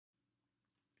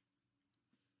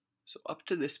So up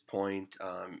to this point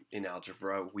in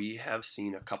algebra, we have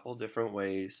seen a couple different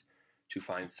ways to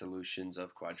find solutions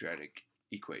of quadratic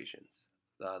equations.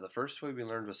 The first way we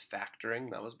learned was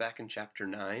factoring. That was back in chapter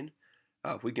 9.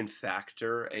 If we can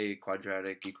factor a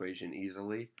quadratic equation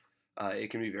easily,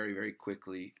 it can be very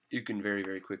quickly, you can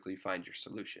very quickly find your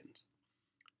solutions.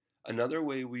 Another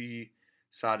way we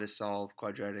saw to solve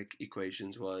quadratic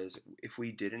equations was if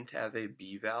we didn't have a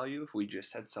b value, if we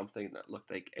just had something that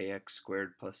looked like ax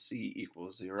squared plus c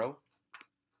equals 0,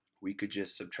 we could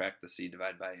just subtract the c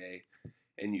divided by a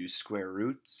and use square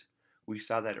roots. We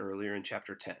saw that earlier in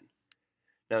chapter 10.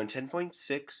 Now in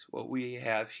 10.6, what we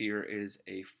have here is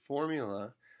a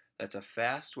formula that's a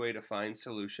fast way to find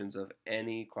solutions of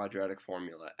any quadratic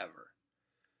formula ever.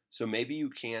 So maybe you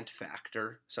can't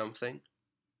factor something,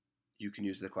 you can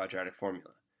use the quadratic formula.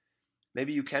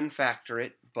 Maybe you can factor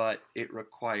it, but it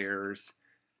requires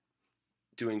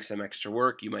doing some extra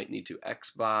work. You might need to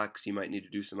Xbox, you might need to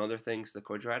do some other things. The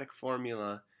quadratic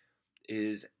formula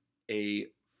is a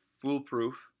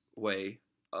foolproof way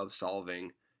of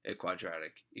solving a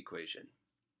quadratic equation.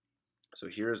 So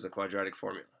here's the quadratic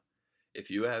formula. If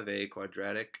you have a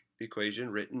quadratic equation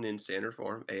written in standard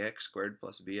form, ax squared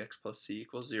plus bx plus c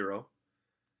equals 0,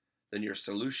 then your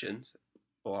solutions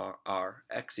are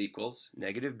x equals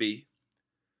negative b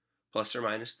plus or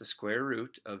minus the square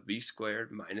root of b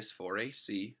squared minus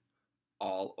 4ac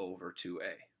all over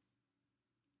 2a.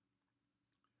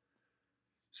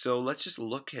 So let's just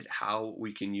look at how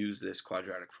we can use this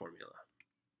quadratic formula.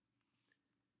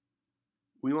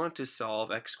 We want to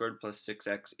solve x squared plus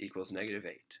 6x equals negative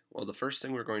 8. Well, the first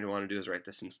thing we're going to want to do is write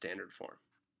this in standard form.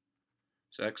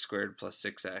 So x squared plus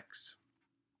 6x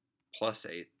plus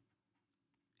 8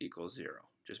 equals 0.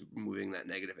 Just moving that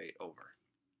negative 8 over.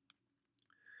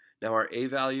 Now our a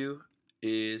value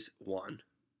is 1,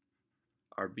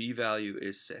 our b value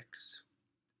is 6,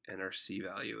 and our c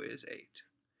value is 8.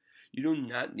 You do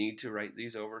not need to write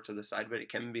these over to the side, but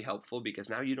it can be helpful because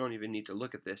now you don't even need to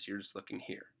look at this, you're just looking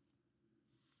here.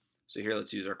 So here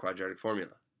let's use our quadratic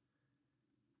formula.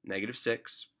 Negative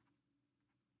 6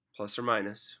 plus or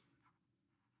minus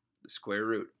the square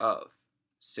root of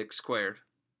 6 squared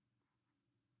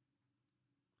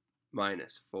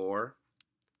minus 4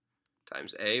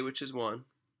 times a, which is 1,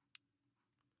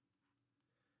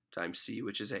 times c,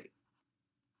 which is 8.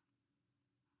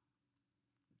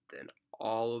 Then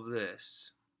all of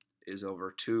this is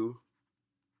over 2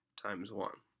 times 1.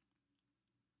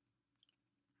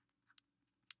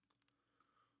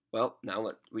 Well, now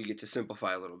we get to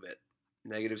simplify a little bit.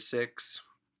 Negative 6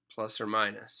 plus or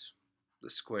minus the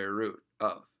square root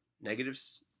of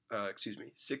 6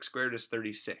 squared is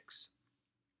 36.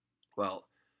 Well,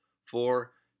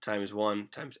 4 times 1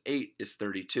 times 8 is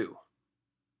 32.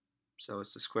 So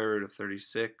it's the square root of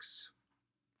 36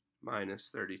 minus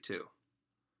 32.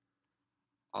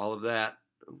 All of that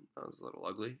was a little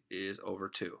ugly, is over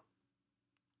 2.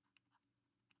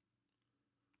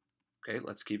 Okay,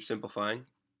 let's keep simplifying.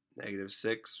 Negative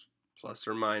 6 plus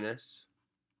or minus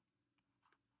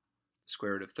the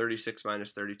square root of 36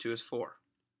 minus 32 is 4.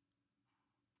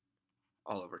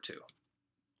 All over 2.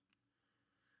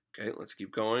 Okay, let's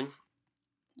keep going.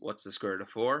 What's the square root of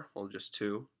 4? Well, just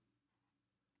 2.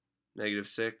 Negative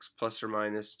 6 plus or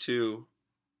minus 2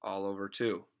 all over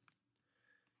 2.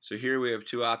 So here we have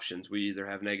two options. We either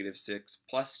have negative 6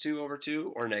 plus 2 over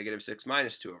 2 or negative 6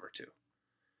 minus 2 over 2.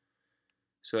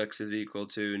 So x is equal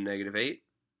to negative 8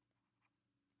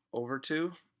 over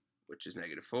 2, which is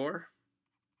negative 4.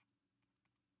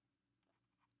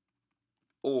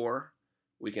 Or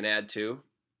we can add 2,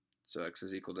 so x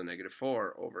is equal to negative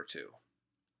 4 over 2,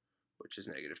 which is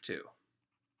negative 2.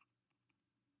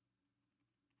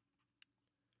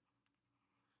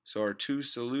 So our two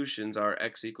solutions are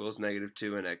x equals negative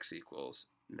 2 and x equals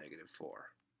negative 4.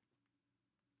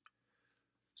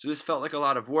 So this felt like a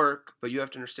lot of work, but you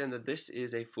have to understand that this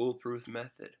is a foolproof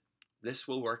method. This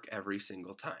will work every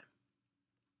single time.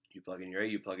 You plug in your a,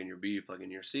 you plug in your b, you plug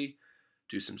in your c,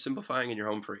 do some simplifying, and you're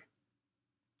home free.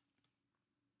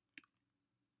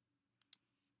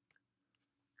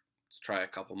 Let's try a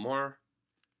couple more.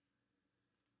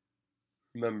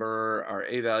 Remember our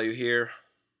a value here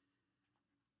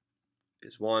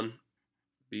is 1,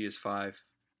 b is 5,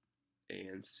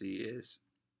 and c is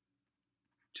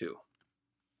 2.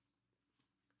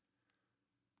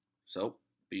 So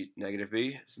negative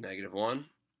b is negative 1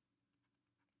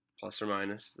 plus or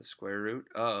minus the square root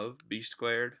of b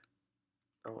squared,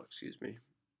 b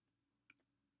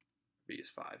is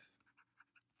 5.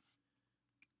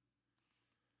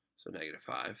 So negative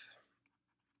 5.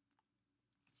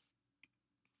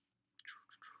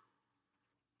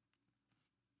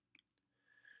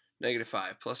 Negative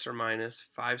 5 plus or minus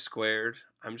 5 squared.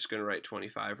 I'm just going to write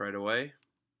 25 right away.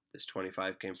 This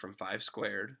 25 came from 5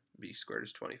 squared. B squared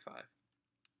is 25.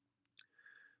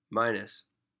 Minus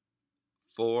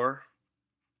 4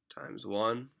 times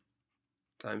 1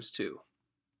 times 2.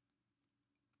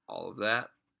 All of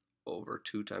that over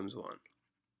 2 times 1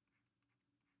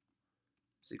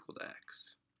 is equal to x.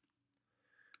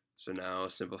 So now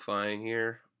simplifying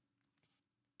here,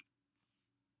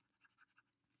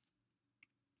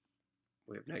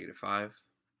 we have negative 5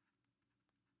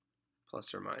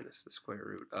 plus or minus the square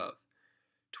root of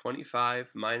 25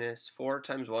 minus 4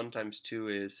 times 1 times 2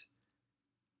 is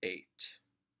 8.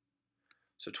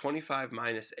 So 25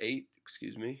 minus 8,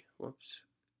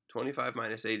 25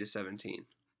 minus 8 is 17.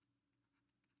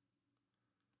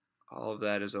 All of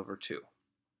that is over 2.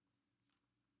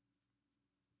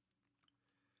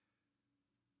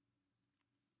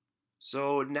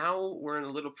 So now we're in a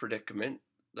little predicament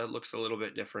that looks a little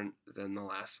bit different than the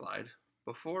last slide.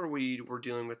 Before we were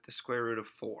dealing with the square root of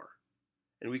 4,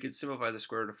 and we could simplify the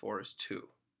square root of 4 as 2.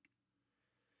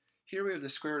 Here we have the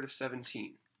square root of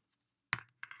 17.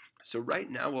 So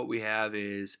right now what we have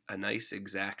is a nice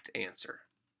exact answer.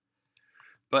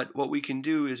 But what we can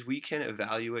do is we can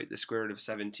evaluate the square root of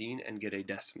 17 and get a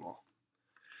decimal.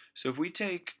 So if we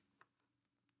take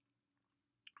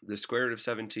the square root of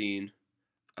 17,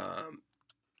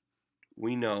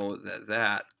 we know that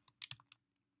that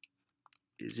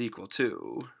is equal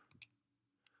to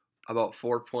about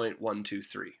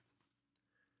 4.123.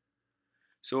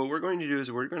 So what we're going to do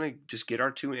is we're going to just get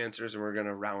our two answers and we're going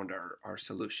to round our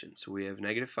solution. So we have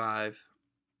negative 5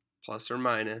 plus or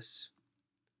minus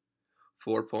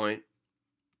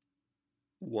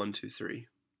 4.123.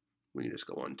 We can just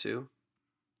go 1, 2,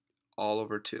 all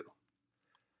over 2.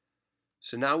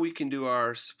 So now we can do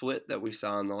our split that we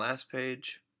saw on the last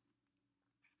page.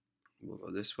 We'll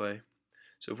go this way.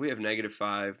 So if we have negative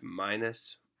 5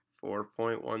 minus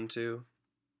 4.12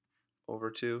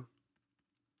 over 2,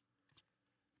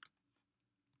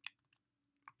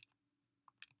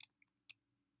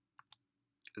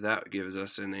 that gives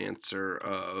us an answer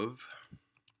of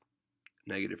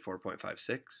negative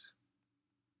 4.56.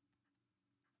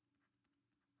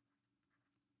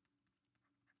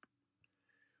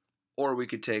 Or we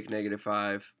could take negative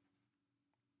 5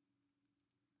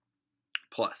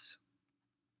 plus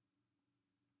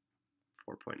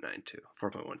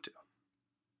 4.12.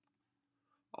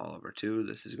 All over 2.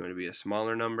 This is going to be a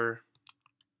smaller number,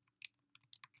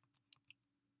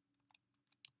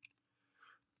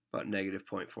 about negative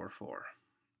 0.44.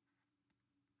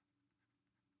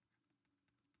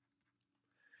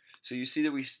 So you see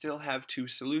that we still have two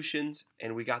solutions,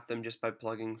 and we got them just by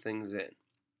plugging things in.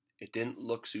 It didn't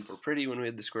look super pretty when we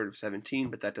had the square root of 17,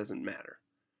 but that doesn't matter.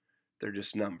 They're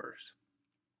just numbers.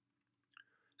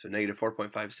 So negative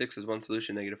 4.56 is one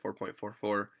solution, negative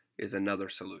 4.44 is another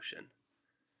solution.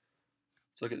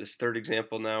 Let's look at this third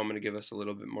example now. I'm going to give us a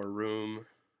little bit more room.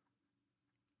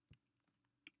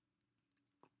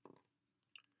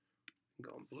 I'm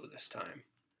going blue this time.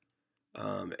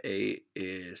 A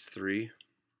is 3.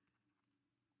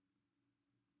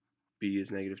 B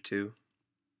is negative 2.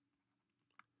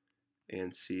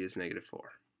 And C is negative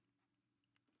 4.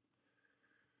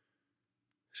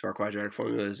 So our quadratic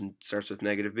formula starts with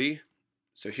negative b.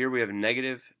 So here we have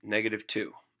negative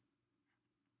 2.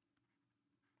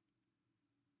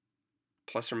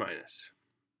 Plus or minus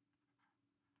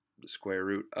the square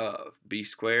root of b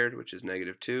squared, which is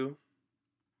negative 2,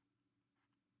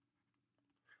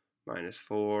 minus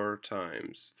 4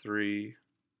 times 3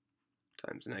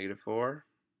 times negative 4.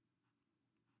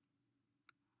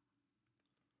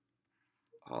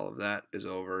 All of that is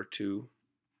over 2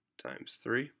 times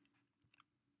 3.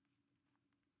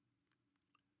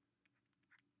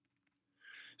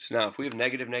 So now if we have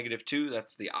negative 2,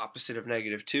 that's the opposite of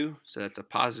negative 2. So that's a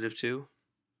positive 2.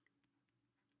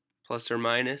 Plus or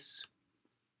minus.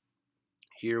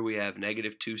 Here we have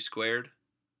negative 2 squared.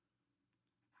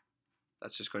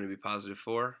 That's just going to be positive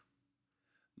 4.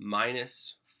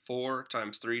 Minus 4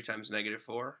 times 3 times negative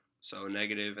 4. So a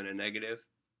negative and a negative.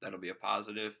 That'll be a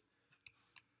positive.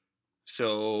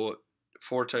 So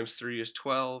 4 times 3 is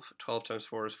 12. 12 times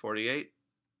 4 is 48.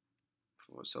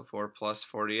 So 4 plus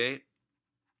 48.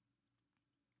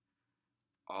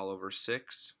 All over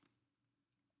 6,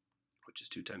 which is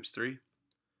 2 times 3.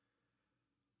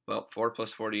 Well, 4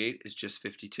 plus 48 is just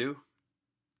 52.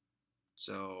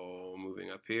 So moving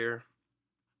up here,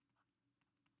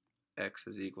 x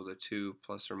is equal to 2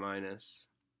 plus or minus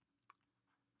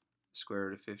the square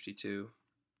root of 52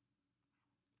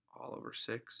 all over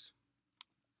 6.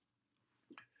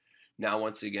 Now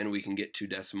once again we can get two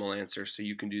decimal answers, so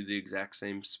you can do the exact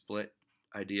same split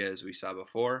idea as we saw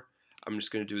before. I'm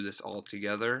just going to do this all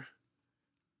together.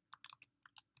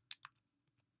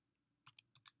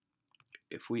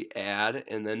 If we add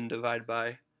and then divide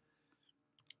by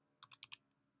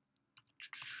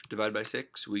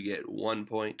 6, we get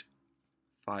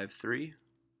 1.53.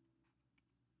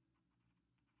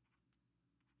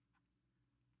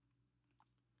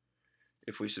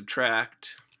 If we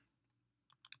subtract,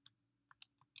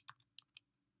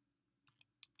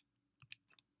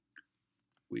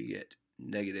 we get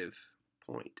negative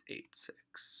 0.86.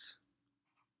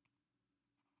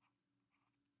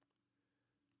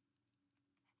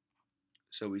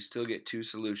 So we still get two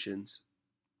solutions.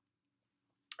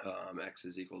 X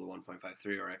is equal to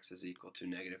 1.53 or x is equal to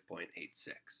negative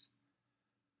 0.86.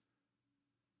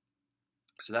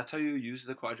 So that's how you use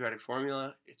the quadratic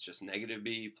formula. It's just negative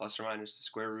b plus or minus the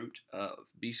square root of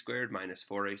b squared minus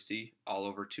 4ac all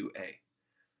over 2a.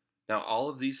 Now all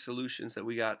of these solutions that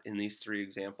we got in these three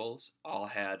examples all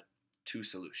had two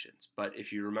solutions. But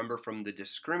if you remember from the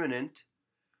discriminant,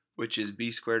 which is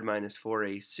b squared minus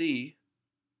 4ac,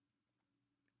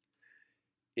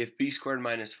 if b squared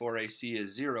minus 4ac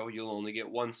is 0, you'll only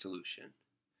get one solution.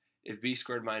 If b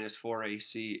squared minus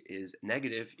 4ac is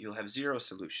negative, you'll have 0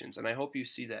 solutions. And I hope you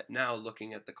see that now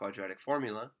looking at the quadratic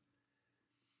formula.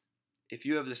 If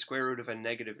you have the square root of a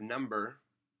negative number,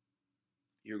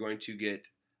 you're going to get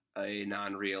a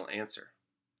non-real answer.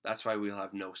 That's why we'll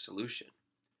have no solution.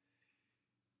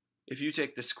 If you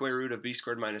take the square root of b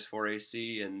squared minus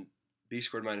 4ac and b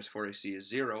squared minus 4ac is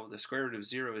 0, the square root of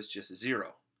 0 is just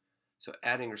 0. So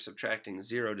adding or subtracting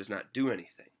 0 does not do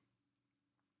anything.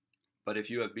 But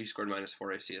if you have b squared minus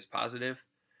 4ac as positive,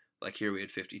 like here we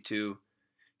had 52,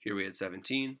 here we had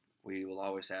 17, we will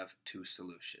always have two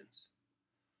solutions.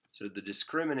 So the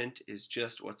discriminant is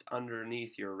just what's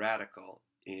underneath your radical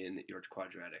in your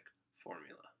quadratic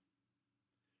formula.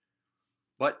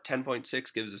 But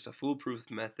 10.6 gives us a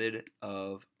foolproof method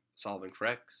of solving for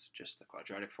x, just the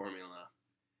quadratic formula.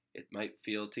 It might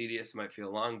feel tedious, might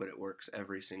feel long, but it works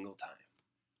every single time.